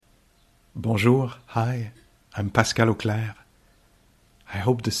Bonjour, hi, I'm Pascal Auclair. I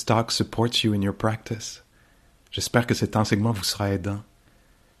hope this talk supports you in your practice. J'espère que cet enseignement vous sera aidant.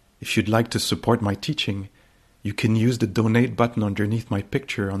 If you'd like to support my teaching, you can use the donate button underneath my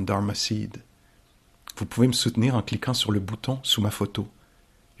picture on Dharma Seed. Vous pouvez me soutenir en cliquant sur le bouton sous ma photo.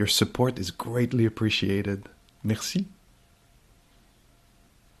 Your support is greatly appreciated. Merci.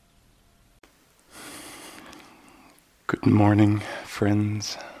 Good morning,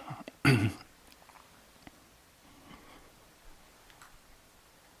 friends.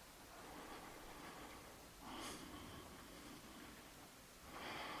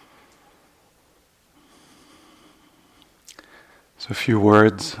 So a few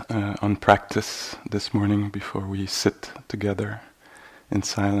words on practice this morning before we sit together in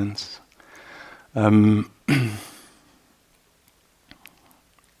silence.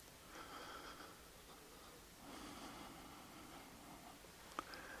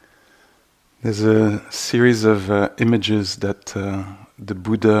 There's a series of images that the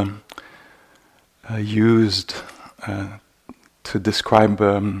Buddha used to describe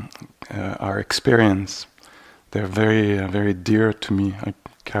our experience. They're very dear to me. I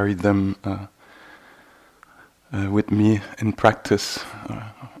carry them with me in practice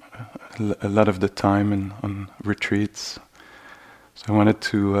a lot of the time and on retreats. So I wanted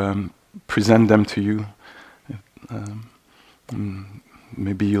to present them to you.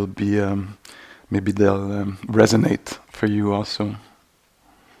 Maybe you'll be, maybe they'll resonate for you also.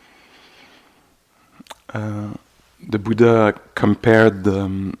 The Buddha compared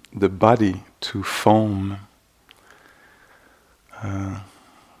the body to foam. And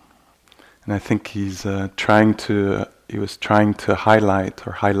I think he was trying to highlight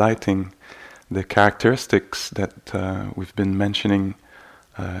or highlighting the characteristics that we've been mentioning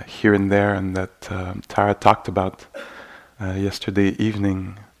here and there, and that Tara talked about yesterday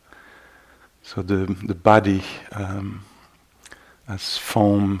evening. So the body as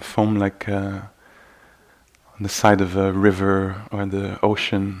foam like on the side of a river or the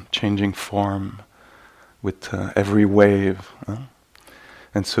ocean, changing form with every wave.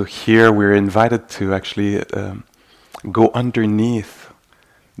 And so here we're invited to actually go underneath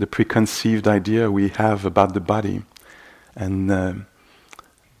the preconceived idea we have about the body. And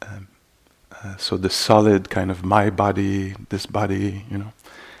so the solid kind of my body, this body,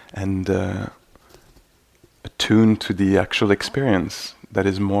 and attune to the actual experience that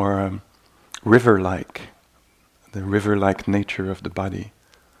is more river-like, the river-like nature of the body.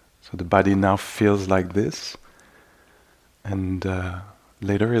 So the body now feels like this, and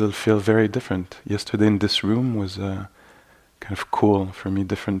later it'll feel very different. Yesterday in this room was kind of cool for me,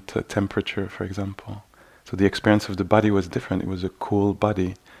 different temperature, for example. So the experience of the body was different. It was a cool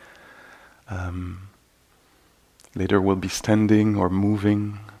body. Later we'll be standing or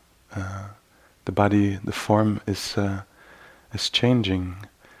moving. The body, the form is changing.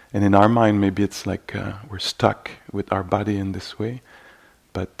 And in our mind, maybe it's like we're stuck with our body in this way.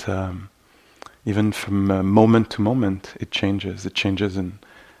 But even from moment to moment, it changes. It changes in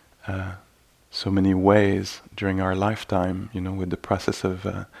so many ways during our lifetime, with the process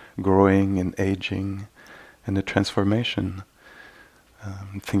of growing and aging and the transformation.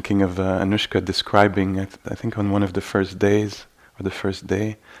 Thinking of Anushka describing, I think on one of the first days, or the first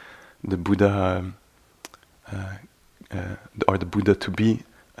day, the Buddha, or the Buddha to be,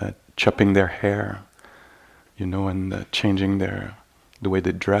 chopping their hair, and changing the way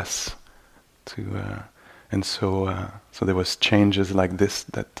they dress, and so there was changes like this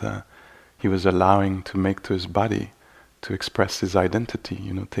that he was allowing to make to his body to express his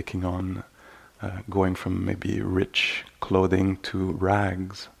identity, taking on, going from maybe rich clothing to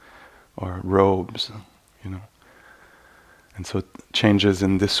rags or robes, and so changes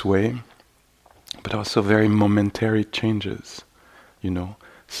in this way, but also very momentary changes,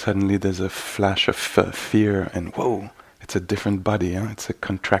 Suddenly there's a flash of fear, and whoa, it's a different body. It's a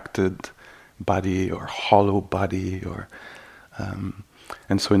contracted body or hollow body,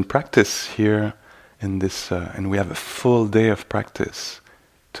 and so in practice here, in this, and we have a full day of practice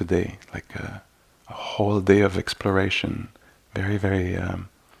today, like a whole day of exploration, very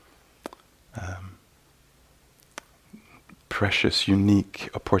precious, unique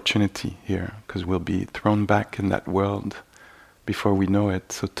opportunity here, because we'll be thrown back in that world before we know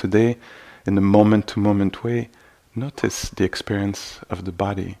it. So today, in the moment-to-moment way, notice the experience of the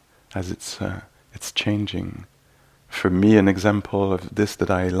body as it's changing. For me, an example of this that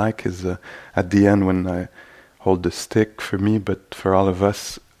I like is at the end when I hold the stick for me, but for all of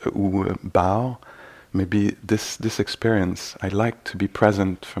us who bow, maybe this experience, I like to be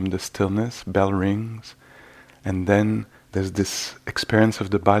present from the stillness, bell rings, and then there's this experience of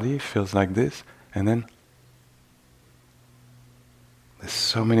the body, feels like this, and then there's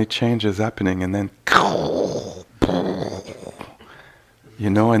so many changes happening, and then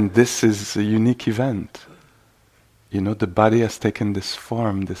and this is a unique event. The body has taken this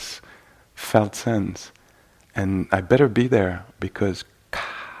form, this felt sense, and I better be there because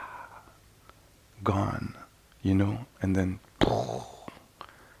gone, and then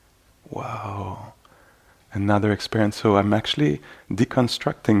wow, another experience. So I'm actually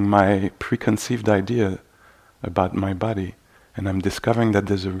deconstructing my preconceived idea about my body, and I'm discovering that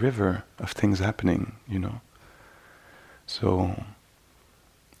there's a river of things happening, So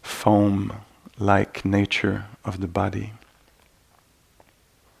foam-like nature of the body,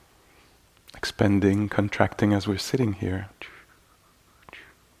 expanding, contracting as we're sitting here,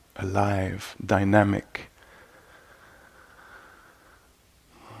 alive, dynamic.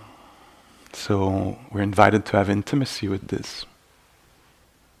 So we're invited to have intimacy with this.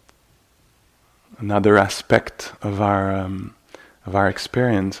 Another aspect of our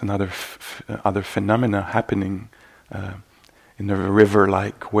experience, other phenomena happening in a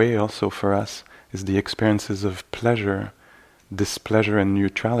river-like way also for us, is the experiences of pleasure, displeasure, and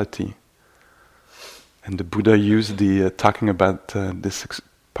neutrality. And the Buddha used talking about this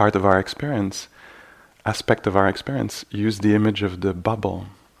part of our experience, aspect of our experience, used the image of the bubble.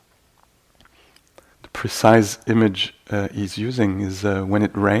 The precise image he's using is when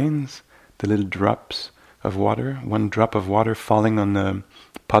it rains, the little drops of water, one drop of water falling on a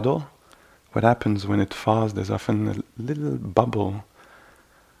puddle. What happens when it falls? There's often a little bubble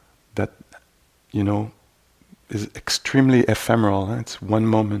that, is extremely ephemeral. It's one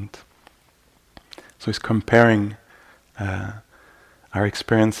moment. So he's comparing our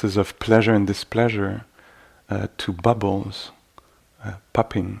experiences of pleasure and displeasure to bubbles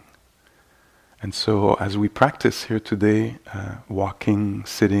popping. And so as we practice here today, walking,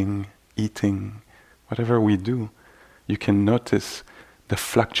 sitting, eating, whatever we do, you can notice the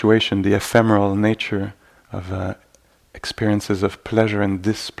fluctuation, the ephemeral nature of experiences of pleasure and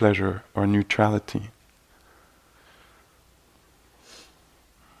displeasure or neutrality.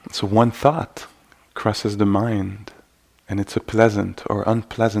 So one thought crosses the mind, and it's a pleasant or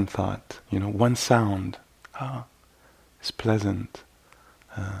unpleasant thought. One sound, is pleasant.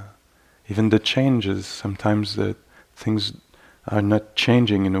 Even the changes, sometimes the things are not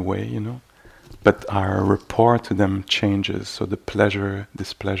changing in a way, but our rapport to them changes. So the pleasure,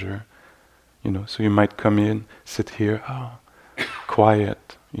 displeasure, so you might come in, sit here,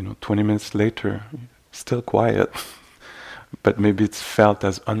 quiet, 20 minutes later, still quiet, but maybe it's felt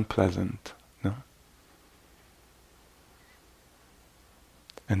as unpleasant, no?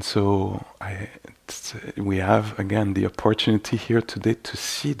 And so we have, again, the opportunity here today to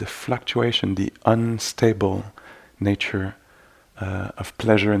see the fluctuation, the unstable nature of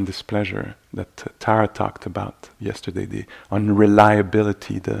pleasure and displeasure that Tara talked about yesterday, the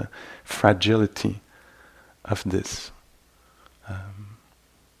unreliability, the fragility of this.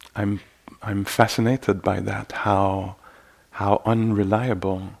 I'm fascinated by that, how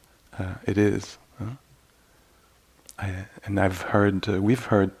unreliable it is. We've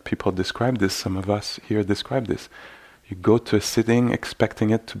heard people describe this, some of us here describe this. You go to a sitting expecting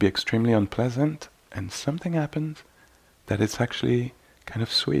it to be extremely unpleasant, and something happens that it's actually kind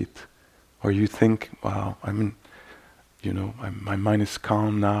of sweet. Or you think, wow, my mind is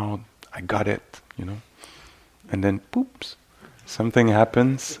calm now, I got it, And then, poops, something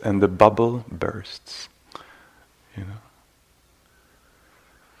happens and the bubble bursts,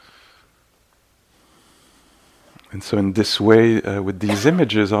 And so in this way, with these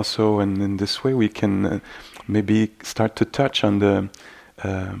images also, and in this way we can maybe start to touch on the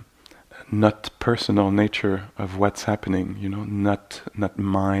not personal nature of what's happening, not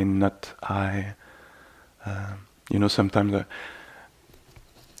mine, not I. Sometimes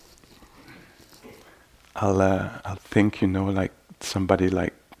I'll think, like somebody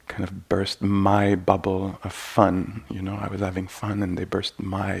kind of burst my bubble of fun. I was having fun and they burst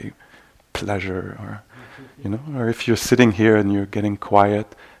my pleasure, or if you're sitting here and you're getting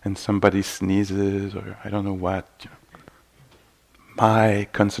quiet and somebody sneezes, or I don't know what. My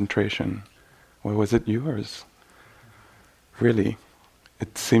concentration, or was it yours? Really,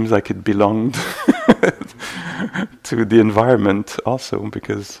 it seems like it belonged to the environment also,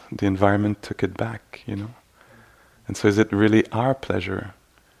 because the environment took it back, And so is it really our pleasure?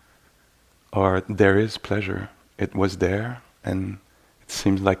 Or there is pleasure, it was there, and it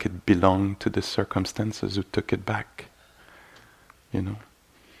seems like it belonged to the circumstances who took it back, And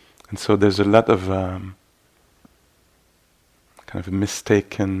so there's a lot of kind of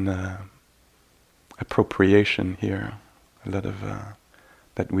mistaken appropriation here, a lot of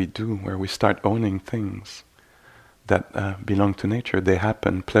that we do, where we start owning things that belong to nature. They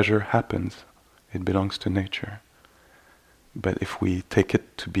happen. Pleasure happens. It belongs to nature. But if we take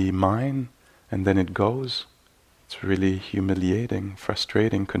it to be mine and then it goes, it's really humiliating,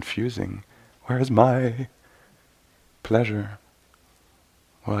 frustrating, confusing. Where is my pleasure?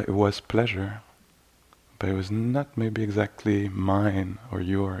 Well, it was pleasure, but it was not maybe exactly mine or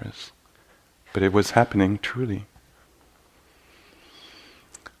yours, but it was happening truly.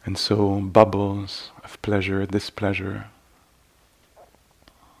 And so bubbles of pleasure, displeasure.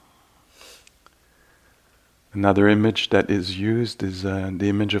 Another image that is used is the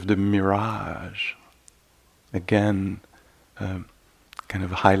image of the mirage. Again, kind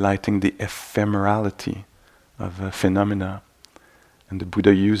of highlighting the ephemerality of phenomena. And the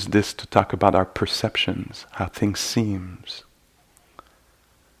Buddha used this to talk about our perceptions, how things seem.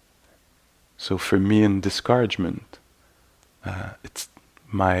 So for me in discouragement, it's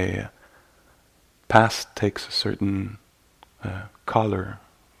my past takes a certain color,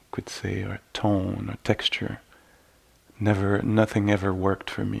 could say, or tone or texture. Nothing ever worked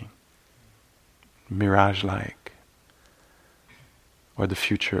for me. Mirage-like. Or the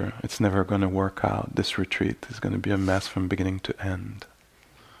future, it's never going to work out. This retreat is going to be a mess from beginning to end.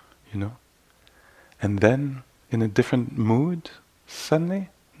 You know? And then, in a different mood, suddenly,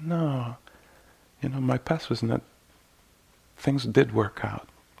 no. You know, my past was not... Things did work out.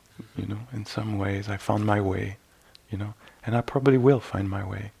 You know, in some ways I found my way. You know? And I probably will find my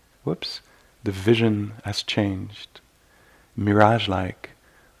way. Whoops. The vision has changed. Mirage-like.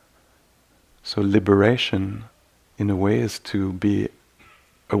 So liberation, in a way, is to be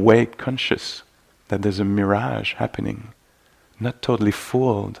awake, conscious that there's a mirage happening. Not totally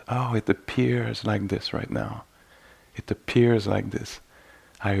fooled. Oh, it appears like this right now. It appears like this.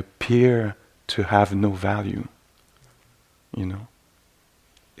 I appear to have no value. You know?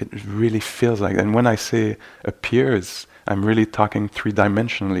 It really feels like, and when I say appears, I'm really talking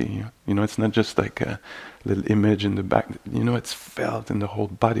three-dimensionally. You know, it's not just like a little image in the back. You know, it's felt in the whole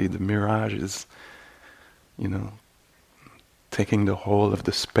body. The mirage is, you know, taking the whole of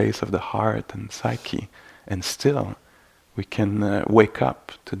the space of the heart and psyche. And still, we can wake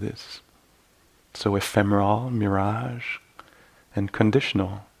up to this. So ephemeral, mirage, and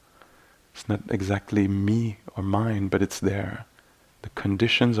conditional. It's not exactly me or mine, but it's there. The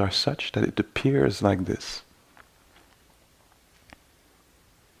conditions are such that it appears like this.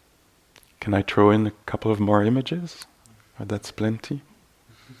 Can I throw in a couple of more images? Or that's plenty?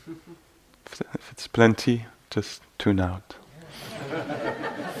 If it's plenty, just tune out.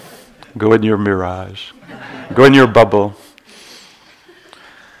 Go in your mirage. Go in your bubble.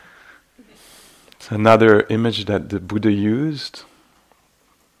 So another image that the Buddha used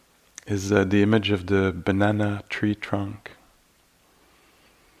is the image of the banana tree trunk.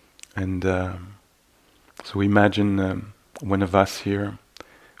 And so imagine one of us here,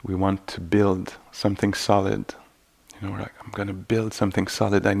 we want to build something solid. You know, we're like, I'm going to build something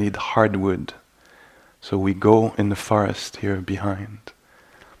solid, I need hardwood. So we go in the forest here behind,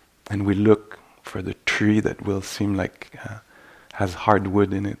 and we look for the tree that will seem like has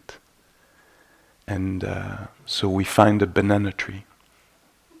hardwood in it. And so we find a banana tree,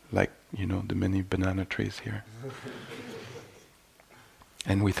 like, you know, the many banana trees here.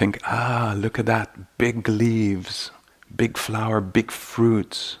 And we think, look at that, big leaves, big flower, big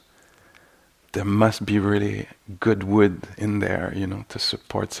fruits. There must be really good wood in there, you know, to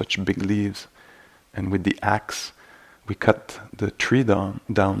support such big leaves. And with the axe, we cut the tree down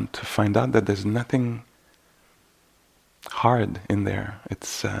to find out that there's nothing hard in there.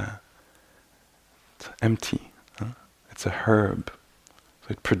 It's empty. It's a herb. So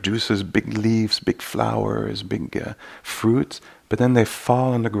it produces big leaves, big flowers, big fruits, but then they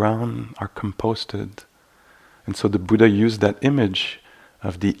fall on the ground, are composted. And so the Buddha used that image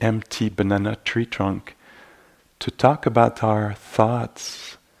of the empty banana tree trunk to talk about our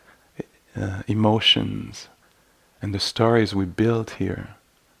thoughts, emotions, and the stories we build here.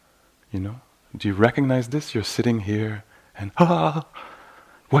 You know? Do you recognize this? You're sitting here and,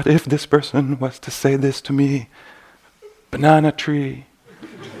 what if this person was to say this to me? Banana tree,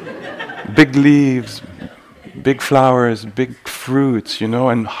 big leaves, big flowers, big fruits, you know,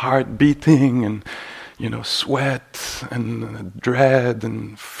 and heart beating, and, you know, sweat, and dread,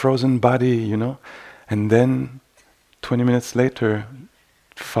 and frozen body, you know. And then, 20 minutes later,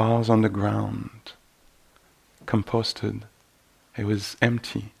 it falls on the ground, composted. It was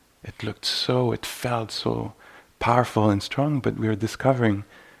empty. It felt so powerful and strong, but we were discovering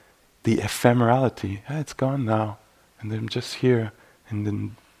the ephemerality. It's gone now. And I'm just here, and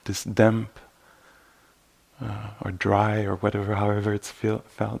then this damp or dry, or whatever, however it's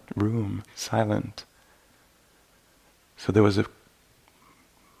felt, room, silent. So there was a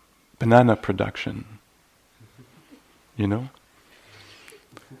banana production, and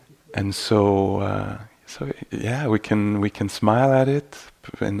so yeah, we can smile at it,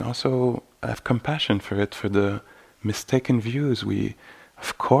 and also have compassion for it, for the mistaken views. We,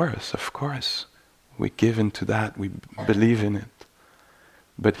 of course, we give into that. We believe in it.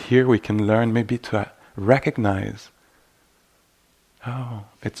 But here we can learn maybe to recognize, oh,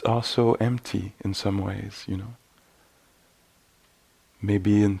 it's also empty in some ways,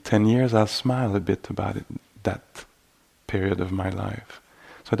 Maybe in 10 years I'll smile a bit about it, that period of my life.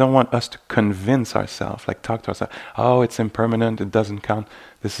 So I don't want us to convince ourselves, like talk to ourselves, oh, it's impermanent, it doesn't count.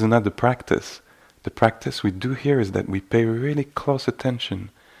 This is not the practice. The practice we do here is that we pay really close attention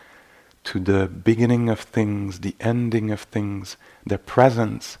to the beginning of things, the ending of things, their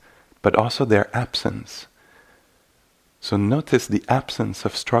presence, but also their absence. So notice the absence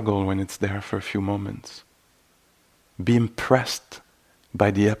of struggle when it's there for a few moments. Be impressed by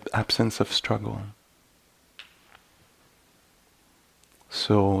the absence of struggle.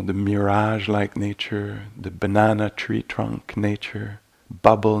 So the mirage-like nature, the banana tree trunk nature,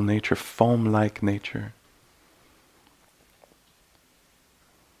 bubble nature, foam-like nature.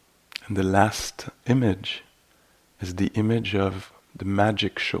 And the last image is the image of the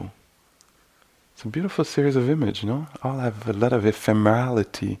magic show. It's a beautiful series of images, All have a lot of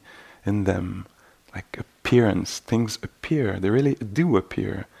ephemerality in them, like appearance. Things appear, they really do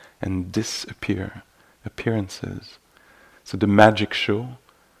appear and disappear, appearances. So the magic show,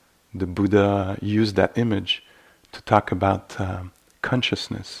 the Buddha used that image to talk about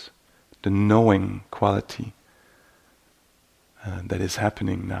consciousness, the knowing quality that is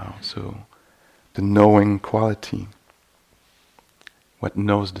happening now. So the knowing quality, what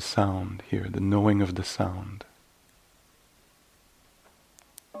knows the sound here, the knowing of the sound.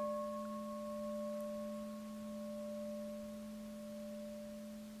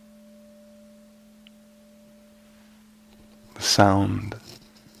 The sound,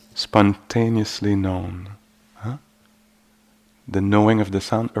 spontaneously known. The knowing of the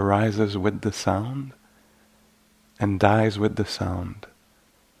sound arises with the sound and dies with the sound.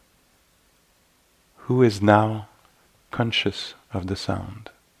 Who is now conscious of the sound?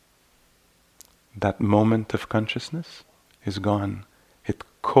 That moment of consciousness is gone. It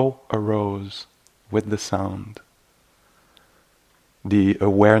co-arose with the sound. The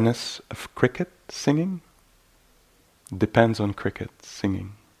awareness of cricket singing depends on cricket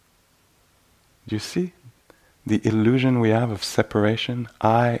singing. Do you see the illusion we have of separation?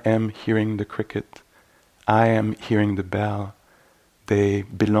 I am hearing the cricket. I am hearing the bell. They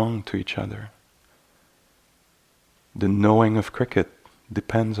belong to each other. The knowing of cricket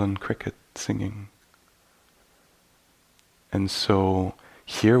depends on cricket singing. And so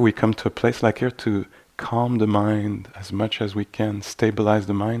here we come to a place like here to calm the mind as much as we can, stabilize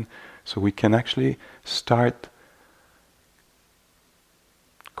the mind, so we can actually start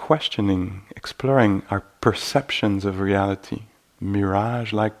questioning, exploring our perceptions of reality,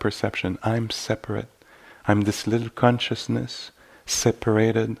 mirage-like perception. I'm separate. I'm this little consciousness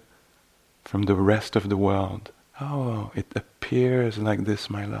separated from the rest of the world. Oh, it appears like this,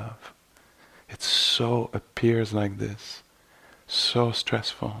 my love. It so appears like this. So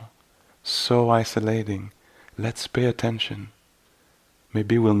stressful. So isolating. Let's pay attention.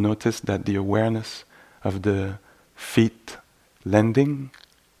 Maybe we'll notice that the awareness of the feet lending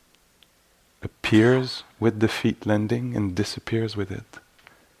appears with the feet lending and disappears with it.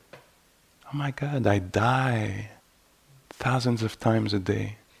 Oh my God, I die thousands of times a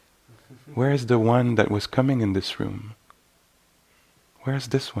day. Where is the one that was coming in this room? Where is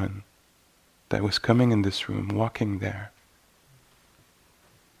this one that was coming in this room, walking there?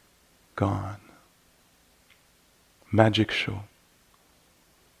 Gone. Magic show.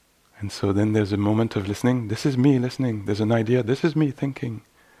 And so then there's a moment of listening. This is me listening. There's an idea. This is me thinking.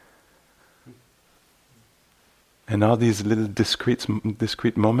 And all these little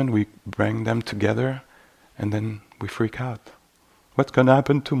discrete moments, we bring them together, and then we freak out. What's going to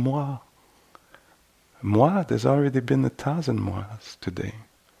happen to moi? Moi, there's already been 1,000 mois today.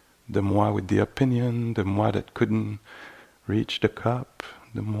 The moi with the opinion, the moi that couldn't reach the cup,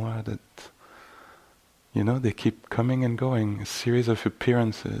 the moi that, they keep coming and going, a series of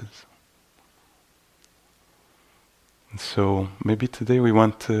appearances. And so maybe today we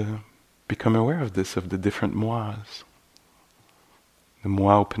want to become aware of this, of the different mois. The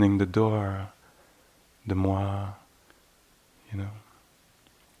moi opening the door, the moi,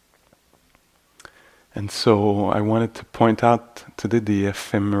 And so I wanted to point out today the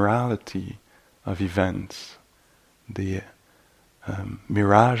ephemerality of events, the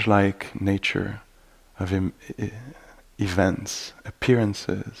mirage-like nature of events,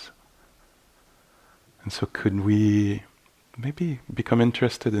 appearances. And so could we maybe become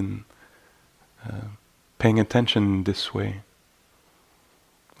interested in paying attention in this way?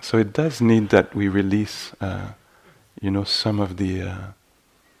 So it does need that we release, some of the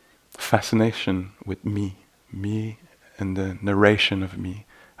fascination with me and the narration of me.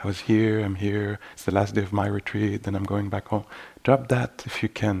 I was here, I'm here, it's the last day of my retreat, then I'm going back home. Drop that if you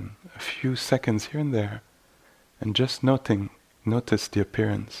can, a few seconds here and there, and just notice the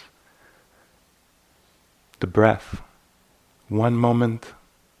appearance, the breath. One moment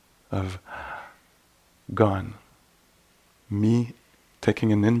of gone. Me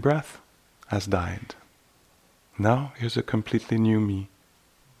taking an in-breath has died. Now here's a completely new me,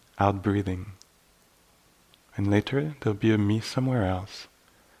 out-breathing. And later there'll be a me somewhere else.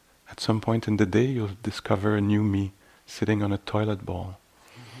 At some point in the day you'll discover a new me sitting on a toilet bowl.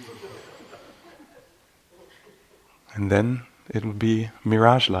 And then it'll be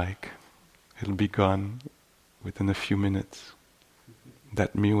mirage-like. It'll be gone within a few minutes.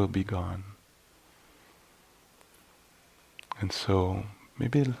 That me will be gone. And so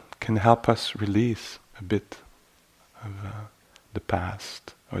maybe it can help us release a bit of the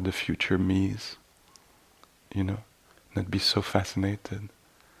past or the future me's, not be so fascinated.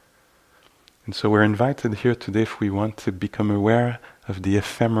 And so we're invited here today if we want to become aware of the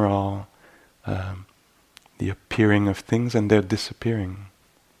ephemeral, the appearing of things and their disappearing.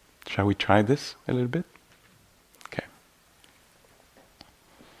 Shall we try this a little bit? Okay.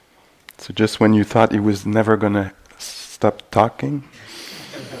 So just when you thought he was never going to stop talking,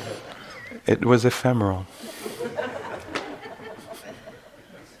 it was ephemeral.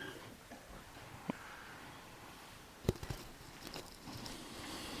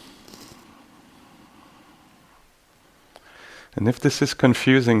 And if this is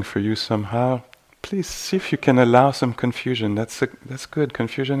confusing for you somehow, please see if you can allow some confusion. That's good.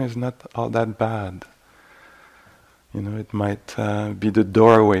 Confusion is not all that bad. It might be the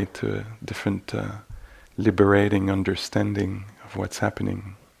doorway to a different liberating understanding of what's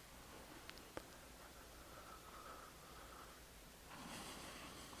happening.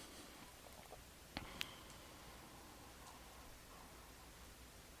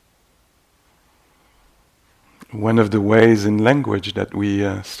 One of the ways in language that we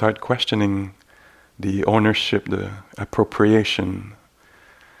start questioning the ownership, the appropriation,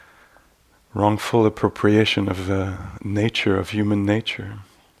 wrongful appropriation of nature, of human nature,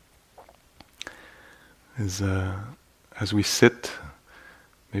 is as we sit,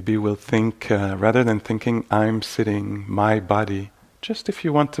 maybe we'll think, rather than thinking, I'm sitting, my body, just if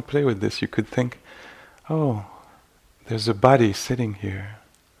you want to play with this, you could think, oh, there's a body sitting here.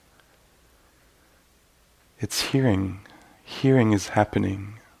 It's hearing. Hearing is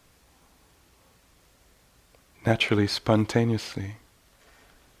happening. Naturally, spontaneously.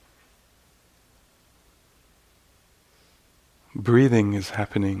 Breathing is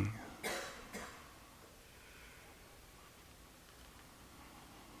happening.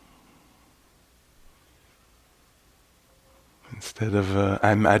 Instead of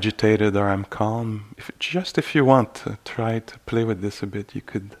I'm agitated or I'm calm, if you want to try to play with this a bit, you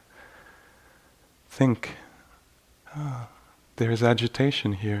could think, there's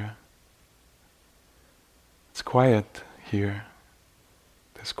agitation here. It's quiet here.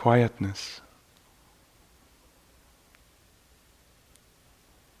 There's quietness.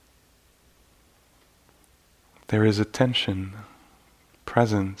 There is attention,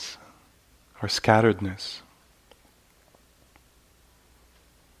 presence, or scatteredness.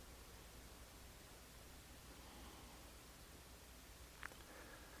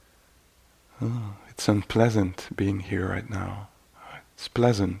 Oh, it's unpleasant being here right now. It's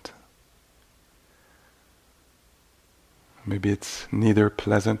pleasant. Maybe it's neither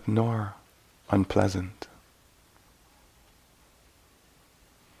pleasant nor unpleasant.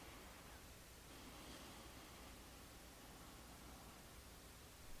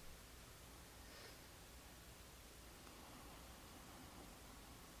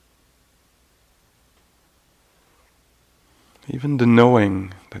 Even the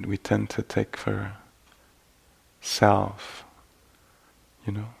knowing that we tend to take for self,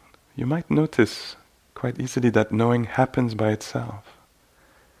 you might notice quite easily that knowing happens by itself.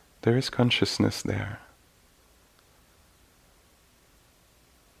 There is consciousness there.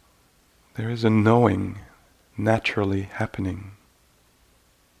 There is a knowing naturally happening.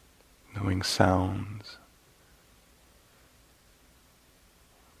 Knowing sounds.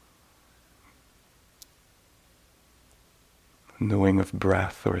 Knowing of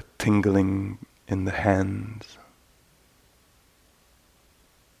breath or a tingling in the hands.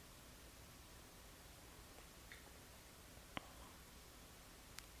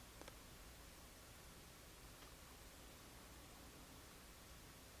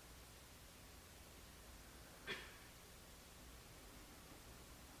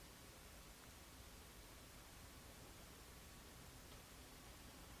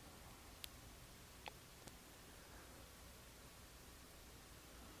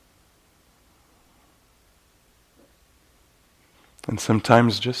 And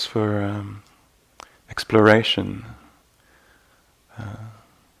sometimes just for exploration,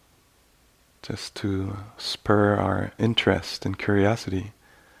 just to spur our interest and curiosity,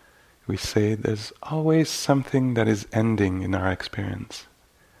 we say there's always something that is ending in our experience.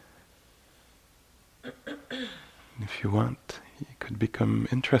 If you want, you could become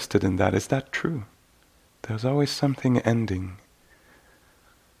interested in that. Is that true? There's always something ending.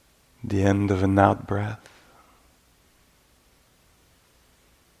 The end of an out-breath.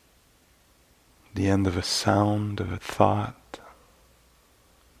 The end of a sound, of a thought.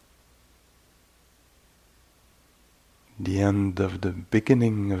 The end of the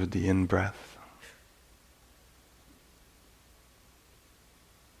beginning of the in-breath.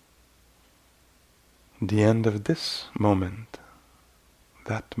 The end of this moment,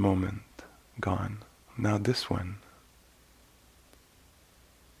 that moment, gone. Now this one.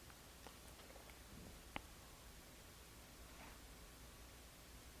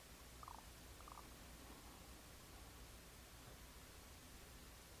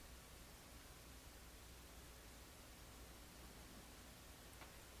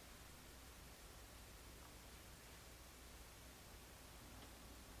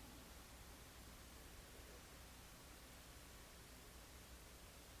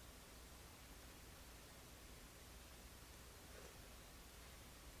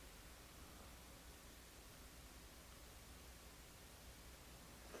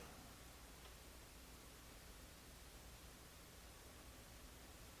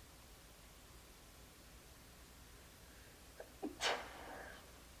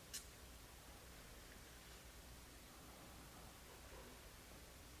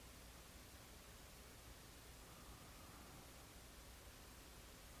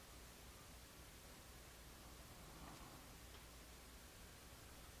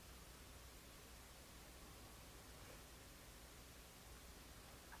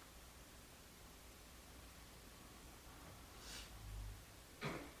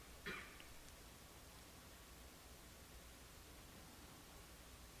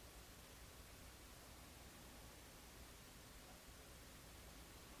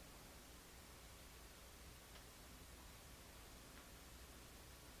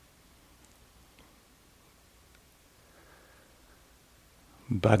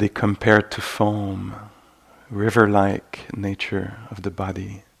 Body compared to foam, river-like nature of the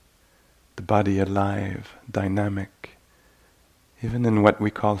body alive, dynamic, even in what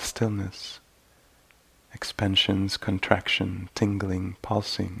we call stillness, expansions, contraction, tingling,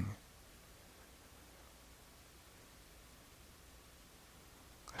 pulsing.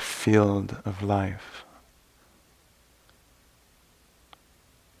 A field of life,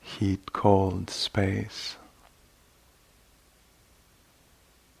 heat, cold, space.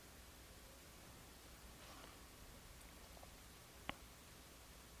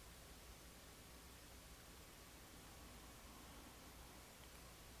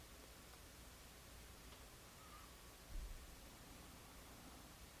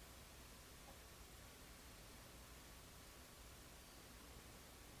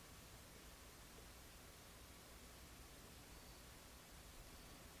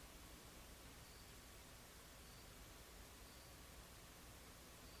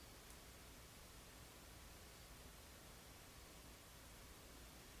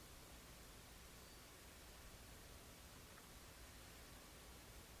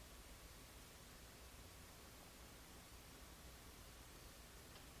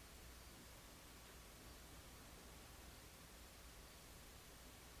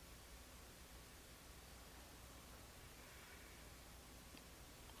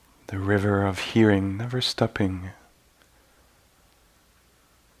 The river of hearing, never stopping.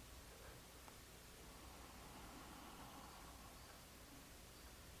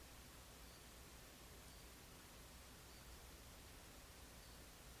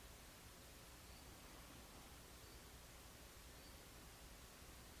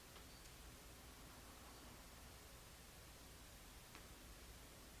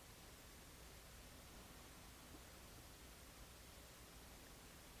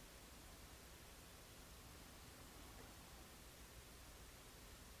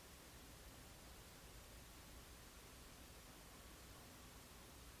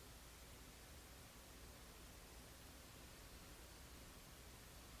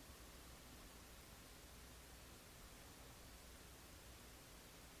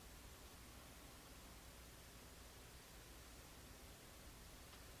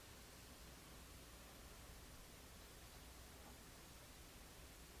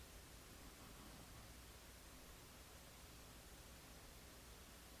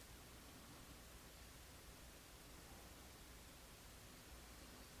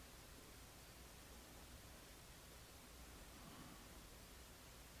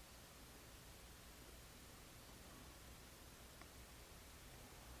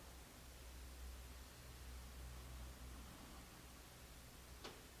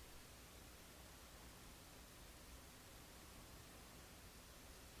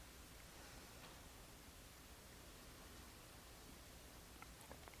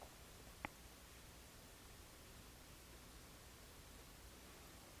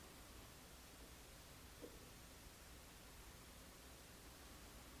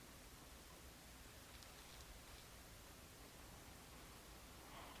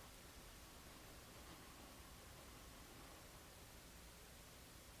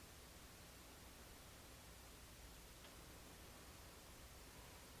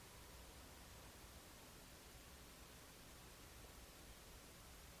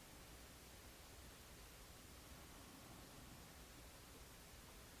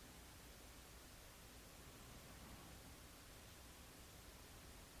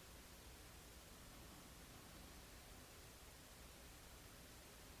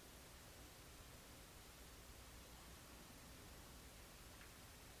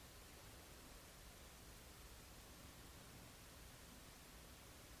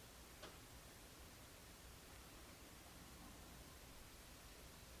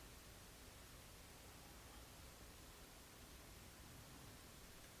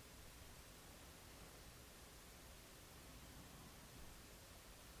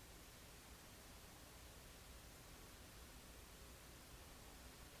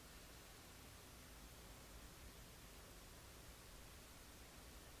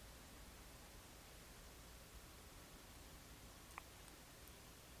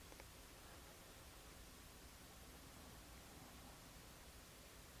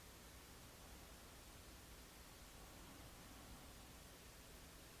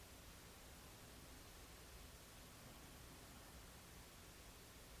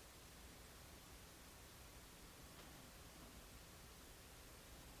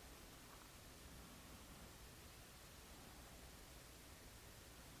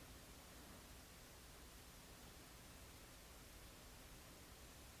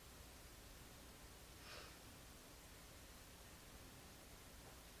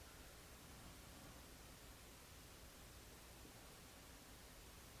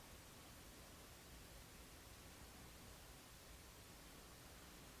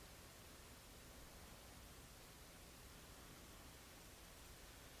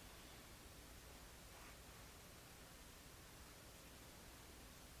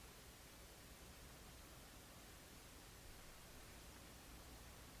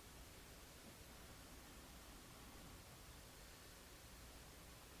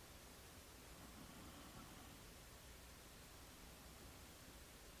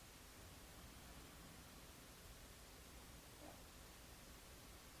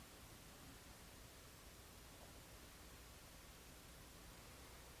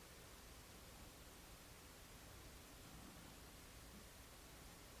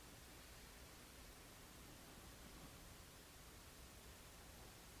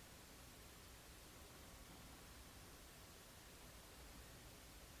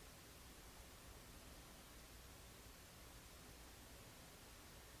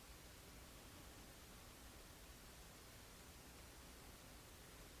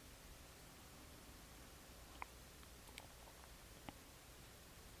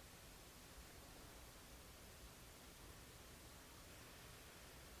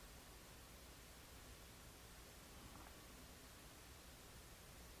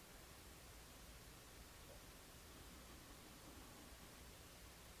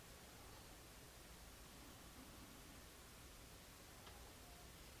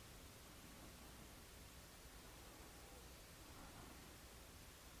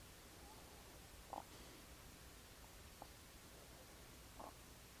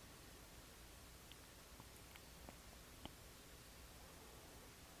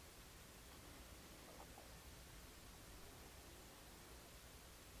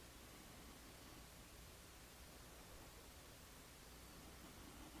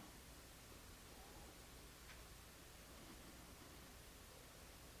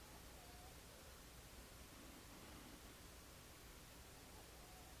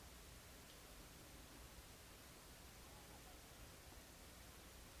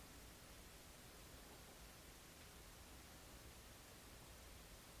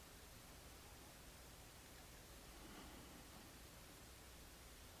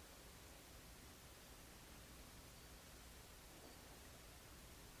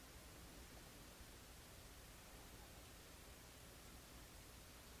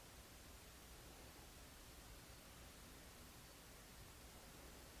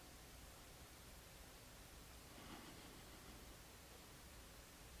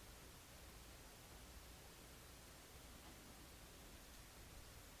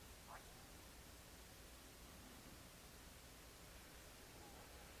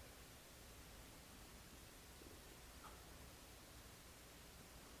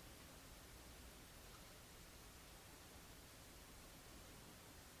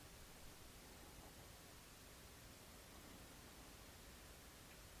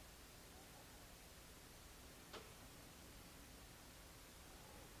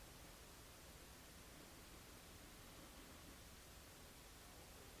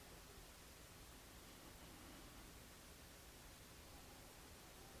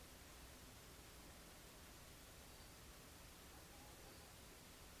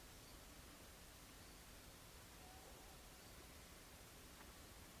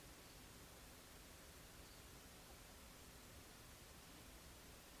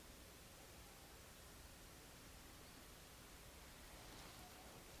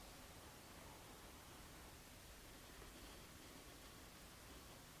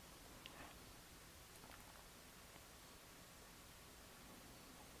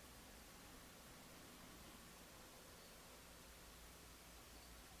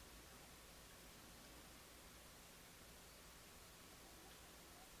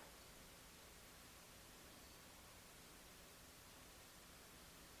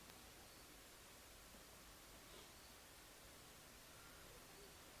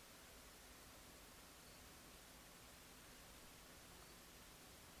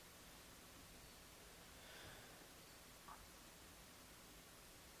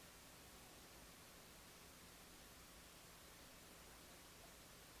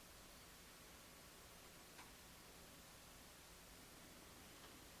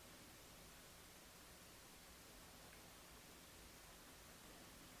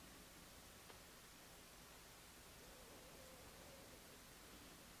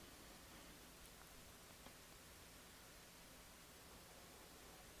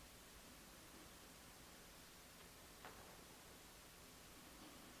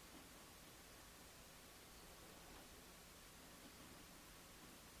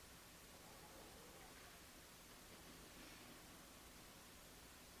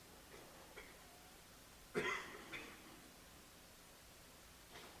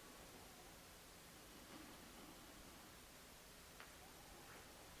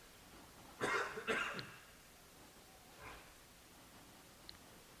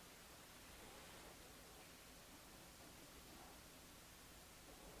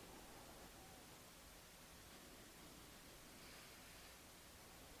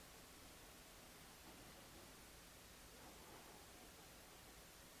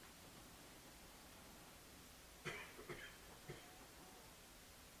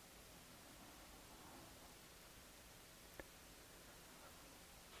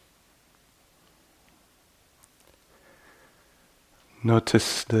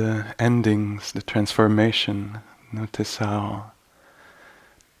 Notice the endings, the transformation. Notice how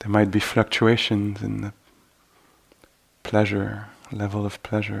there might be fluctuations in the pleasure, level of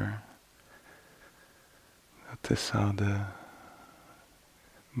pleasure. Notice how the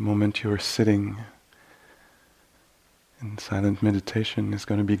moment you are sitting in silent meditation is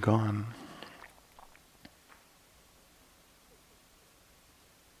going to be gone.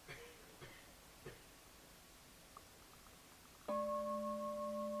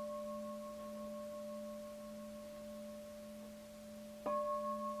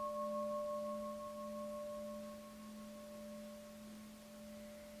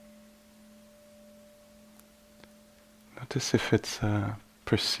 Notice if it's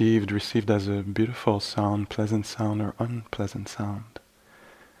perceived, received as a beautiful sound, pleasant sound, or unpleasant sound,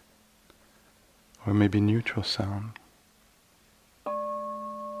 or maybe neutral sound.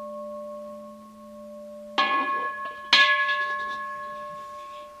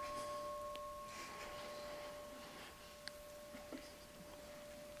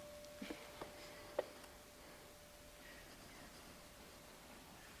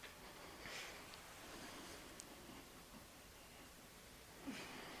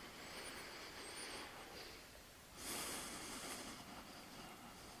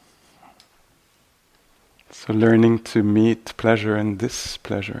 So learning to meet pleasure and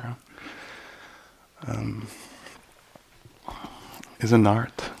displeasure is an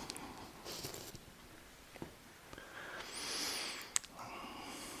art.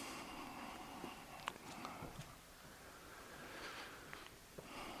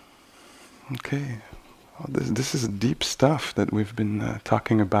 Okay, well, this is deep stuff that we've been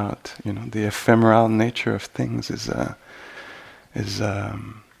talking about. You know, the ephemeral nature of things is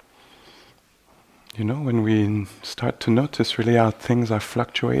you know, when we start to notice really how things are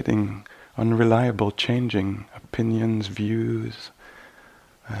fluctuating, unreliable, changing, opinions, views,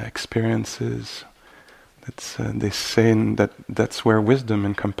 experiences, they say that's where wisdom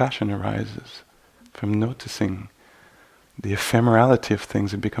and compassion arises. From noticing the ephemerality of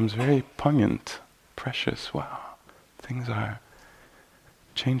things, it becomes very poignant, precious. Wow, things are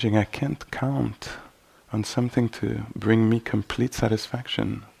changing. I can't count on something to bring me complete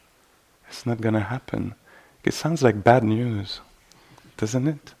satisfaction. It's not going to happen. It sounds like bad news, doesn't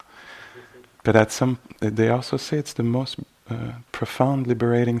it? But they also say it's the most profound,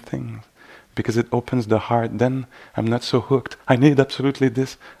 liberating thing, because it opens the heart. Then I'm not so hooked. I need absolutely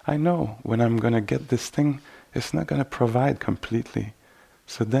this. I know when I'm going to get this thing, it's not going to provide completely.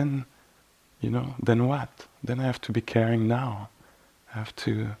 So then, then what? Then I have to be caring now. I have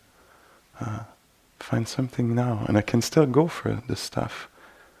to find something now, and I can still go for this stuff,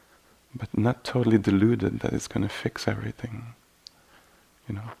 but not totally deluded that it's going to fix everything.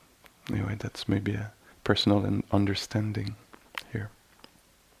 Anyway, that's maybe a personal understanding here.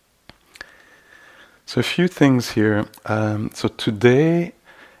 So a few things here. So today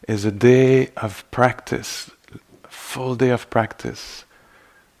is a day of practice, a full day of practice.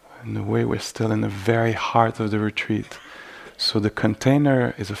 In a way, we're still in the very heart of the retreat. So the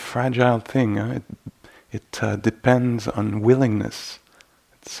container is a fragile thing. It depends on willingness.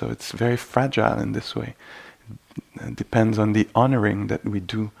 So it's very fragile in this way. It depends on the honoring that we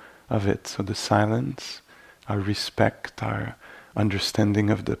do of it. So the silence, our respect, our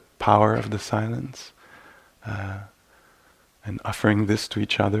understanding of the power of the silence, and offering this to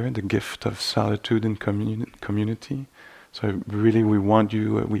each other, the gift of solitude and community. So really, we want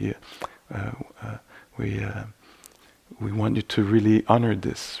you. We want you to really honor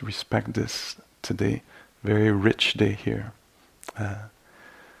this, respect this today. Very rich day here.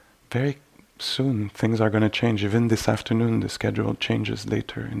 Very soon things are going to change. Even this afternoon, the schedule changes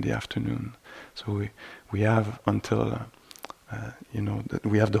later in the afternoon. So we have until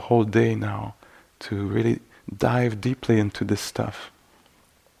we have the whole day now to really dive deeply into this stuff.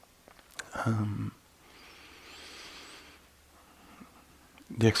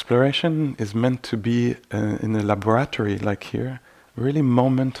 The exploration is meant to be in a laboratory like here, really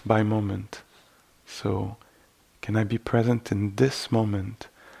moment by moment. So, can I be present in this moment?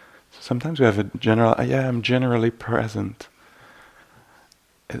 So sometimes we have a general, I'm generally present.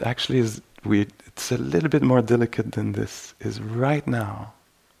 It actually is, it's a little bit more delicate than this, is right now.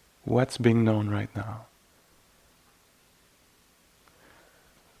 What's being known right now?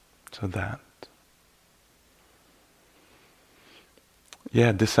 So that.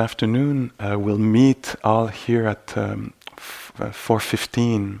 This afternoon we'll meet all here at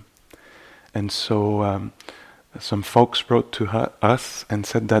 4:15. And so some folks wrote to us and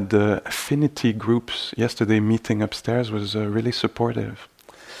said that the affinity groups yesterday meeting upstairs was really supportive.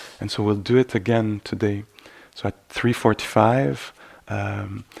 And so we'll do it again today. So at 3:45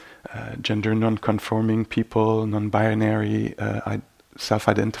 gender non-conforming people, non-binary,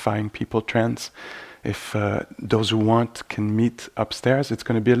 self-identifying people, trans. If those who want can meet upstairs, it's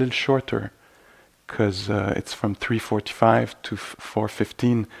going to be a little shorter, because it's from 3:45 to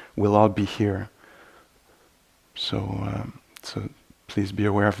 4:15. We'll all be here. So please be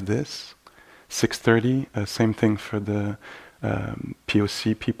aware of this. 6:30, same thing for the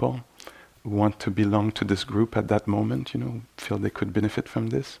POC people who want to belong to this group at that moment, feel they could benefit from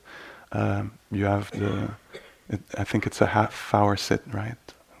this. You have I think it's a half-hour sit,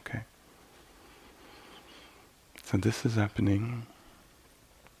 right? Okay. So this is happening.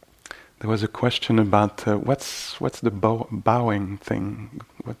 There was a question about what's the bowing thing?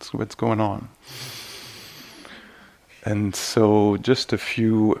 What's going on? And so, just a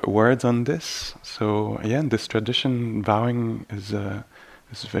few words on this. So, in this tradition, bowing is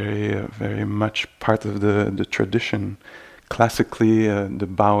very much part of the tradition. Classically, the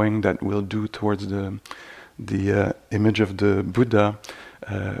bowing that we'll do towards the image of the Buddha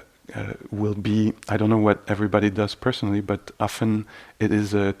will be, I don't know what everybody does personally, but often it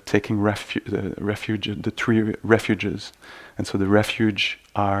is taking refuge, the three refuges. And so the refuge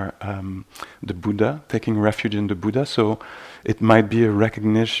are the Buddha, taking refuge in the Buddha. So it might be a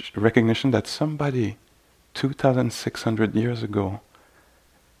recognition that somebody 2,600 years ago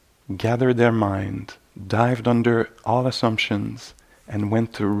gathered their mind, dived under all assumptions, and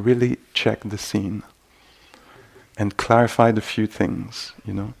went to really check the scene and clarified a few things,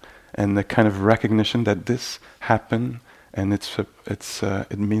 and the kind of recognition that this happened, and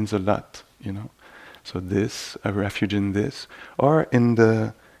it means a lot, So this, a refuge in this, or in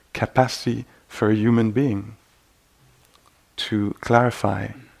the capacity for a human being to clarify,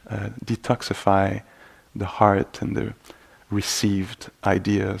 detoxify the heart and the received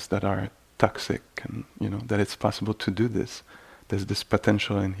ideas that are toxic, and that it's possible to do this. There's this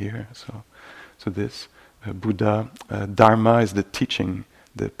potential in here. So this Buddha, Dharma is the teaching,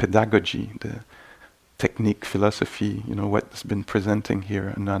 the pedagogy, the technique, philosophy. What's been presenting here,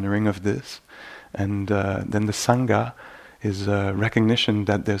 an honoring of this. And then the Sangha is a recognition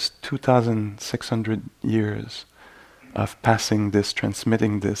that there's 2,600 years of passing this,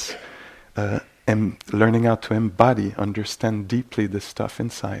 transmitting this, learning how to embody, understand deeply this stuff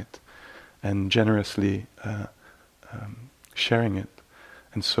inside, and generously sharing it.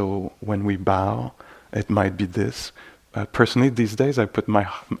 And so when we bow, it might be this. Personally, these days I put my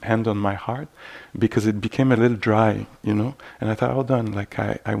hand on my heart because it became a little dry, And I thought, hold on,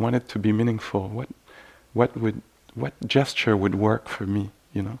 I want it to be meaningful. What gesture would work for me,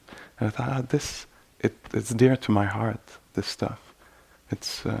 And I thought, it's dear to my heart. This stuff,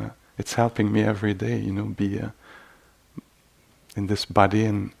 it's helping me every day, be in this body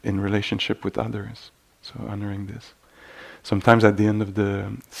and in relationship with others. So honoring this. Sometimes at the end of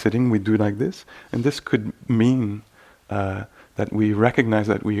the sitting we do like this, and this could mean that we recognize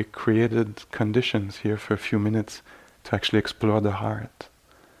that we created conditions here for a few minutes to actually explore the heart,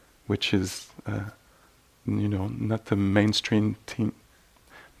 which is, not the mainstream thing,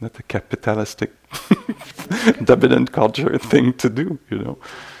 not the capitalistic dominant culture thing to do,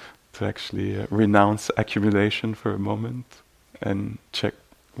 to actually renounce accumulation for a moment and check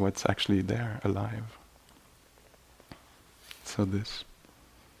what's actually there, alive. So this.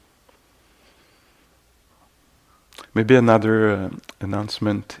 Maybe another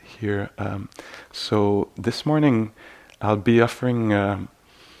announcement here. So this morning I'll be offering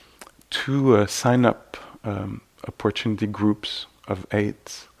 2 sign-up opportunity groups of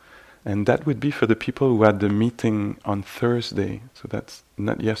 8, and that would be for the people who had the meeting on Thursday. So that's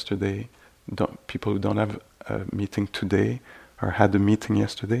not yesterday. People who don't have a meeting today or had a meeting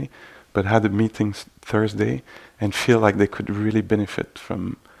yesterday, but had a meeting Thursday and feel like they could really benefit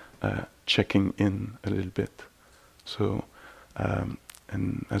from checking in a little bit. So,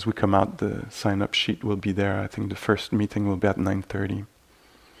 and as we come out, the sign-up sheet will be there. I think the first meeting will be at 9:30.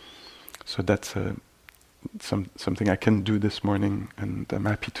 So that's something I can do this morning, and I'm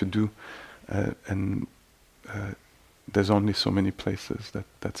happy to do. And there's only so many places.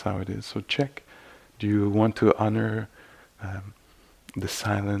 That's how it is. So check. Do you want to honor the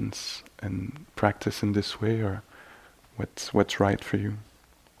silence and practice in this way, or what's right for you?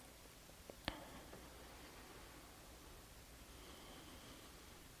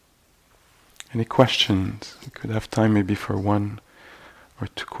 Any questions? We could have time maybe for 1 or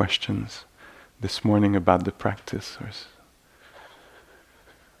 2 questions this morning about the practice, or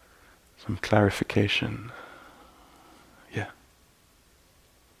some clarification. Yeah.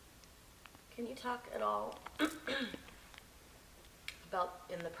 Can you talk at all about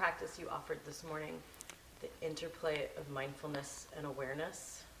in the practice you offered this morning, the interplay of mindfulness and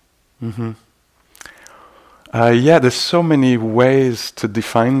awareness? Mm-hmm. Yeah, there's so many ways to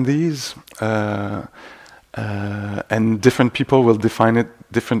define these, and different people will define it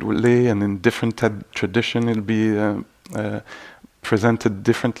differently, and in different tradition it'll be presented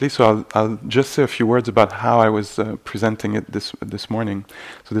differently. So I'll just say a few words about how I was presenting it this morning.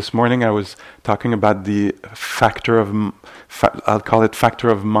 So this morning I was talking about the factor of, I'll call it factor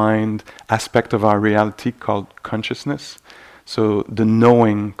of mind aspect of our reality called consciousness. So the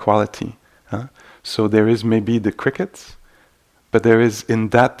knowing quality. So there is maybe the crickets, but there is, in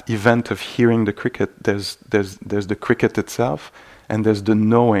that event of hearing the cricket, there's the cricket itself, and there's the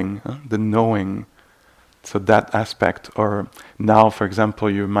knowing, the knowing. So that aspect. Or now, for example,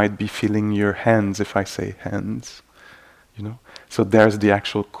 you might be feeling your hands, if I say hands, So there's the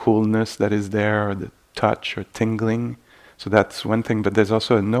actual coolness that is there, or the touch or tingling. So that's one thing, but there's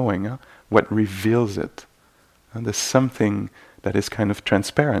also a knowing, what reveals it. There's something that is kind of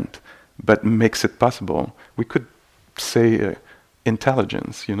transparent, but makes it possible. We could say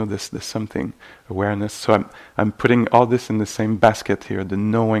intelligence, there's something, awareness. So I'm putting all this in the same basket here, the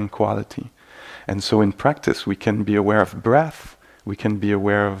knowing quality. And so in practice, we can be aware of breath, we can be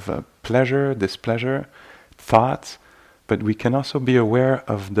aware of pleasure, displeasure, thoughts, but we can also be aware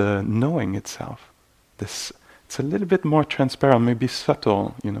of the knowing itself. It's a little bit more transparent, maybe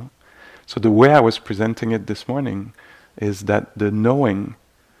subtle, So the way I was presenting it this morning is that the knowing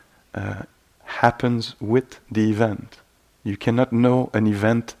happens with the event. You cannot know an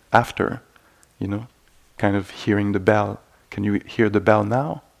event after, kind of hearing the bell. Can you hear the bell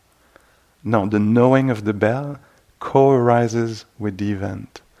now? No, the knowing of the bell co-arises with the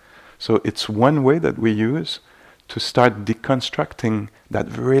event. So it's one way that we use to start deconstructing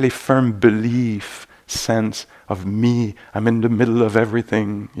that really firm belief sense of me. I'm in the middle of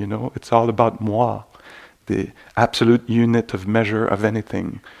everything, It's all about moi, the absolute unit of measure of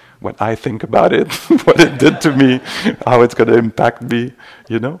anything. What I think about it, what it did to me, how it's going to impact me,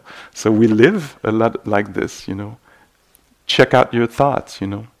 So we live a lot like this, Check out your thoughts,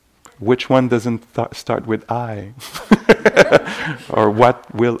 Which one doesn't start with I? Or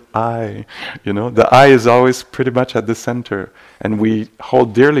what will I? The I is always pretty much at the center, and we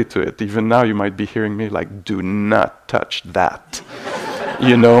hold dearly to it. Even now you might be hearing me like, do not touch that.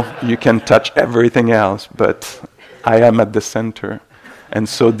 You can touch everything else, but I am at the center. And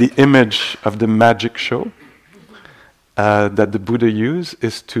so the image of the magic show that the Buddha used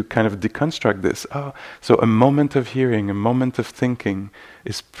is to kind of deconstruct this. So a moment of hearing, a moment of thinking,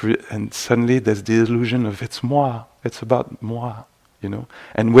 and suddenly there's the illusion of it's moi, it's about moi,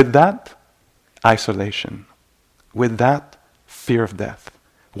 And with that, isolation. With that, fear of death.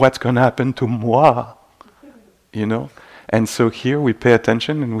 What's going to happen to moi? And so here we pay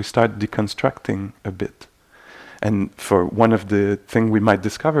attention and we start deconstructing a bit. And for one of the things we might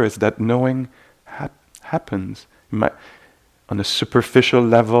discover is that knowing happens. On a superficial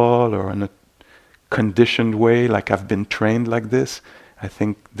level or on a conditioned way, like I've been trained like this, I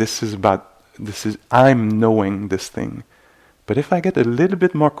think I'm knowing this thing. But if I get a little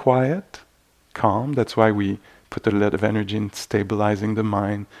bit more quiet, calm, that's why we put a lot of energy in stabilizing the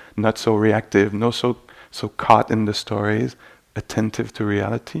mind, not so reactive, not so caught in the stories, attentive to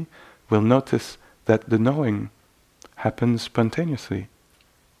reality, we'll notice that the knowing happens spontaneously.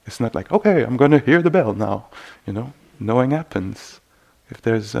 It's not like, okay, I'm going to hear the bell now. Knowing happens. If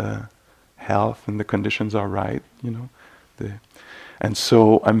there's health and the conditions are right, And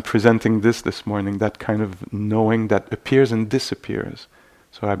so I'm presenting this morning, that kind of knowing that appears and disappears.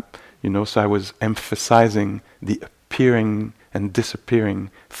 So I was emphasizing the appearing and disappearing.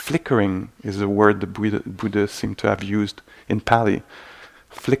 Flickering is a word the Buddha seemed to have used in Pali.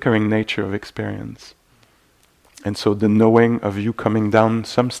 Flickering nature of experience. And so the knowing of you coming down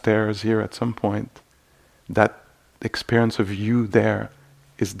some stairs here at some point, that experience of you there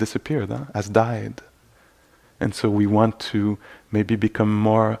is disappeared, has died. And so we want to maybe become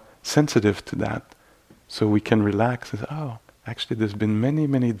more sensitive to that, so we can relax and say, actually there's been many,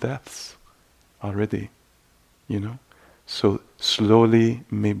 many deaths already, So slowly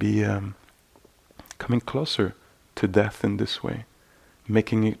maybe coming closer to death in this way,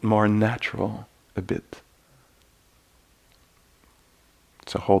 making it more natural a bit.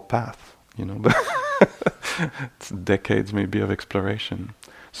 It's a whole path, but it's decades maybe of exploration.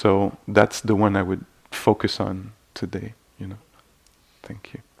 So that's the one I would focus on today,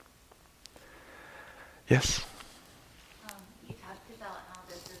 Thank you. Yes? You talked about how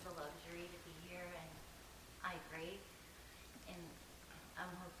this is a luxury to be here, and I agree. And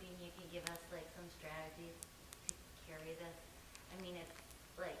I'm hoping you can give us some strategies to carry this. I mean, it's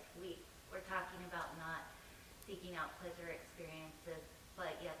like we're talking about not seeking out pleasure experiences,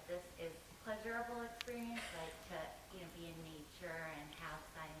 but yet this is pleasurable experience, like to be in nature and have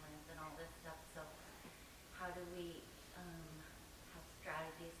silence and all this stuff. So how do we have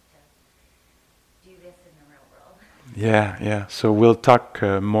strategies to do this in the real world? Yeah. So we'll talk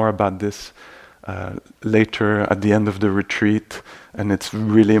more about this later at the end of the retreat, and it's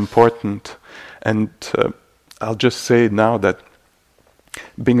really important. And I'll just say now that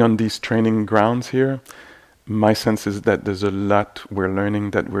being on these training grounds here, my sense is that there's a lot we're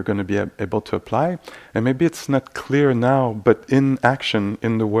learning that we're going to be able to apply. And maybe it's not clear now, but in action,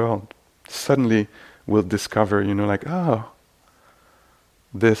 in the world, suddenly we'll discover, like,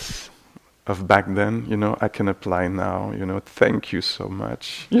 this of back then, I can apply now, thank you so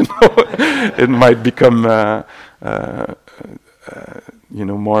much. It might become,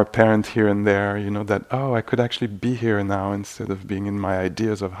 more apparent here and there, that, I could actually be here now instead of being in my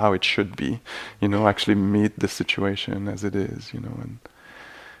ideas of how it should be, actually meet the situation as it is, and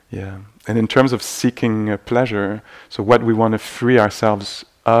yeah. And in terms of seeking pleasure, so what we want to free ourselves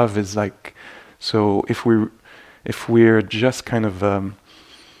of is like, so if we're just kind of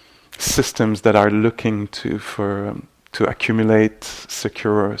systems that are looking to accumulate,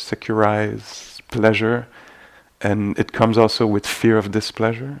 securize pleasure, and it comes also with fear of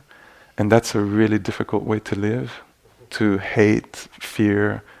displeasure, and that's a really difficult way to live, to hate,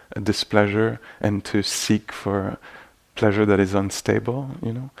 fear, displeasure, and to seek for pleasure that is unstable,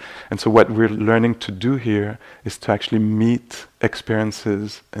 And so what we're learning to do here is to actually meet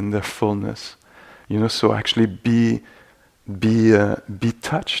experiences in their fullness, so actually be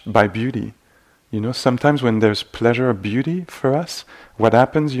touched by beauty. Sometimes when there's pleasure or beauty for us, what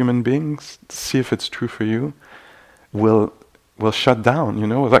happens, human beings, see if it's true for you, will shut down,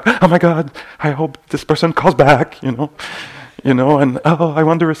 We're like, oh my God, I hope this person calls back, and I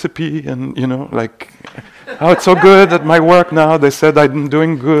want the recipe, and like, oh, it's so good at my work now, they said I'm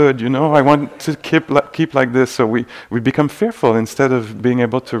doing good, I want to keep like this. So we become fearful instead of being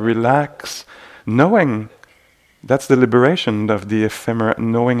able to relax, knowing. That's the liberation of the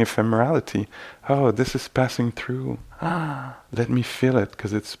knowing ephemerality. Oh, this is passing through. Let me feel it,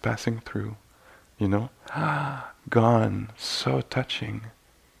 because it's passing through. Gone. So touching.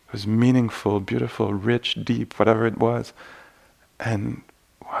 It was meaningful, beautiful, rich, deep, whatever it was. And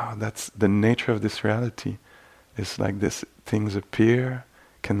wow, that's the nature of this reality. It's like this, things appear.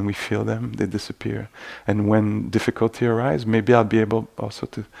 Can we feel them? They disappear. And when difficulty arises, maybe I'll be able also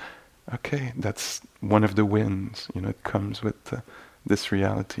to, okay, that's one of the wins, it comes with this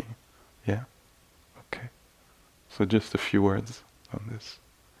reality. Yeah? Okay. So just a few words on this.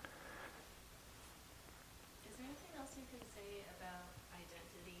 Is there anything else you could say about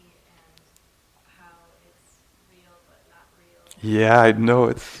identity and how it's real but not real? Yeah, I know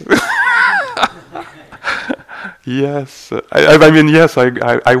it's... Yes. I mean, yes,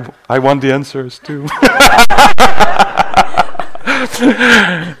 I want the answers too.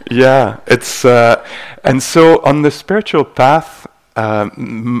 Yeah, it's and so on the spiritual path,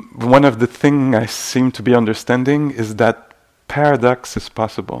 one of the things I seem to be understanding is that paradox is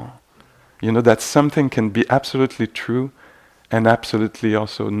possible. That something can be absolutely true and absolutely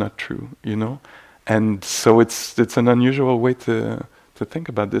also not true. And so it's an unusual way to think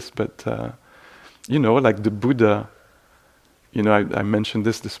about this, but like the Buddha. I mentioned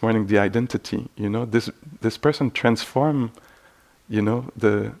this morning. The identity. This person transformed.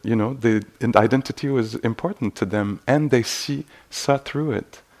 The identity was important to them, and they saw through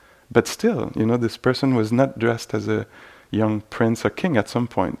it. But still, this person was not dressed as a young prince or king at some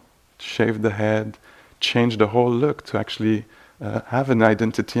point. Shaved the head, changed the whole look to actually have an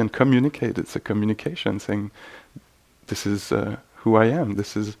identity and communicate. It's a communication saying, this is who I am.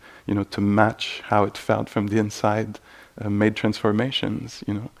 This is, to match how it felt from the inside, made transformations,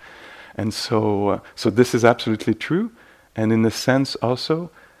 And so this is absolutely true. And in a sense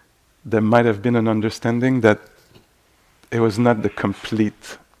also, there might have been an understanding that it was not the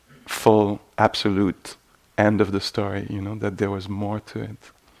complete, full, absolute end of the story, that there was more to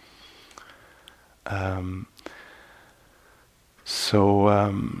it.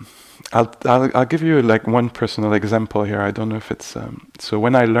 I'll give you like one personal example here. I don't know if it's... So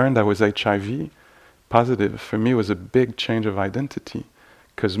when I learned I was HIV positive, for me it was a big change of identity.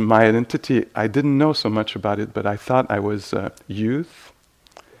 Because my identity, I didn't know so much about it, but I thought I was youth,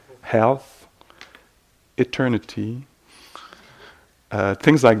 health, eternity,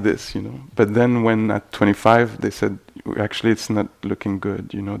 things like this, But then when at 25, they said, actually it's not looking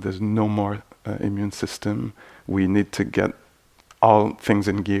good, there's no more immune system. We need to get all things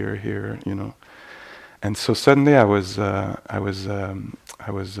in gear here, And so suddenly I was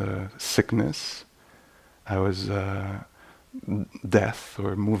sickness. death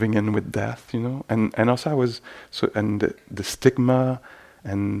or moving in with death, and also I was and the stigma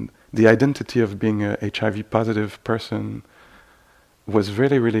and the identity of being a HIV positive person was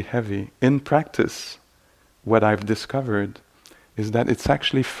really, really heavy. In practice, what I've discovered is that it's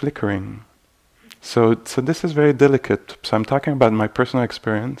actually flickering. So this is very delicate. So I'm talking about my personal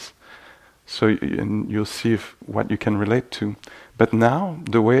experience. And you'll see what you can relate to. But now,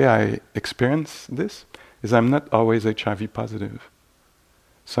 the way I experience this is I'm not always HIV positive.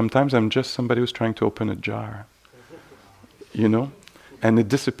 Sometimes I'm just somebody who's trying to open a jar, and it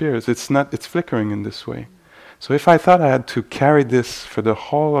disappears. It's flickering in this way. So if I thought I had to carry this for the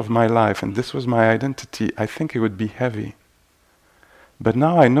whole of my life, and this was my identity, I think it would be heavy. But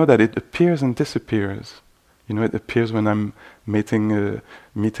now I know that it appears and disappears. It appears when I'm meeting a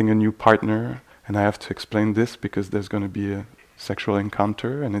new partner, and I have to explain this because there's going to be a sexual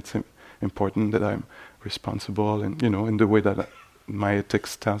encounter, and it's important that I'm responsible, and in the way that my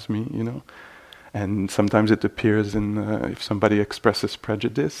ethics tells me, And sometimes it appears in if somebody expresses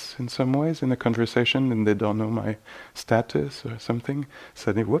prejudice in some ways in a conversation, and they don't know my status or something.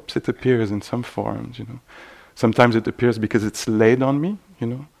 Suddenly, whoops! It appears in some forms, Sometimes it appears because it's laid on me,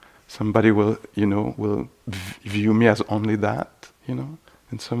 Somebody will view me as only that, in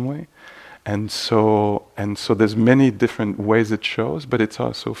some way. And so there's many different ways it shows, but it's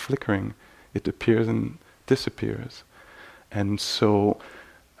also flickering. It appears and disappears. And so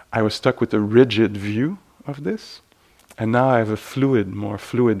I was stuck with a rigid view of this, and now I have a more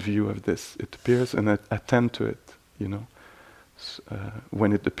fluid view of this. It appears, and I attend to it,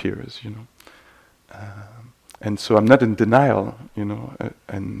 when it appears, And so I'm not in denial,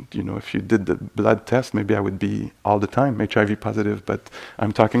 and if you did the blood test, maybe I would be all the time HIV positive, but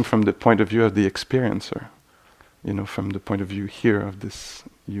I'm talking from the point of view of the experiencer, from the point of view here of this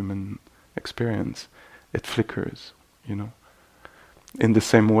human experience. It flickers, In the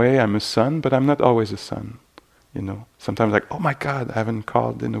same way, I'm a son, but I'm not always a son, Sometimes like, oh my God, I haven't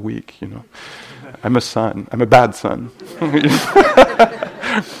called in a week, I'm a son, I'm a bad son,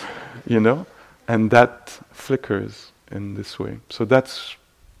 And that flickers in this way. So that's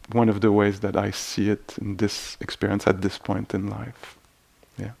one of the ways that I see it in this experience at this point in life.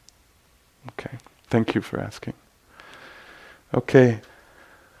 Yeah. Okay. Thank you for asking. Okay.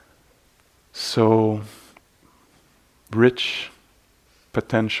 So, rich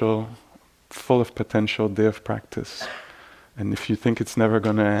potential, full of potential day of practice. And if you think it's never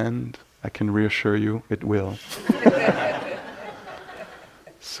going to end, I can reassure you, it will.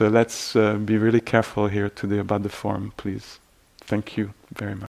 So let's be really careful here today about the form, please. Thank you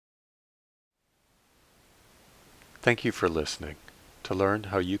very much. Thank you for listening. To learn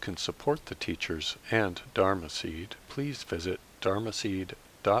how you can support the teachers and Dharma Seed, please visit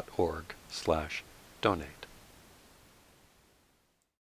dharmaseed.org/donate.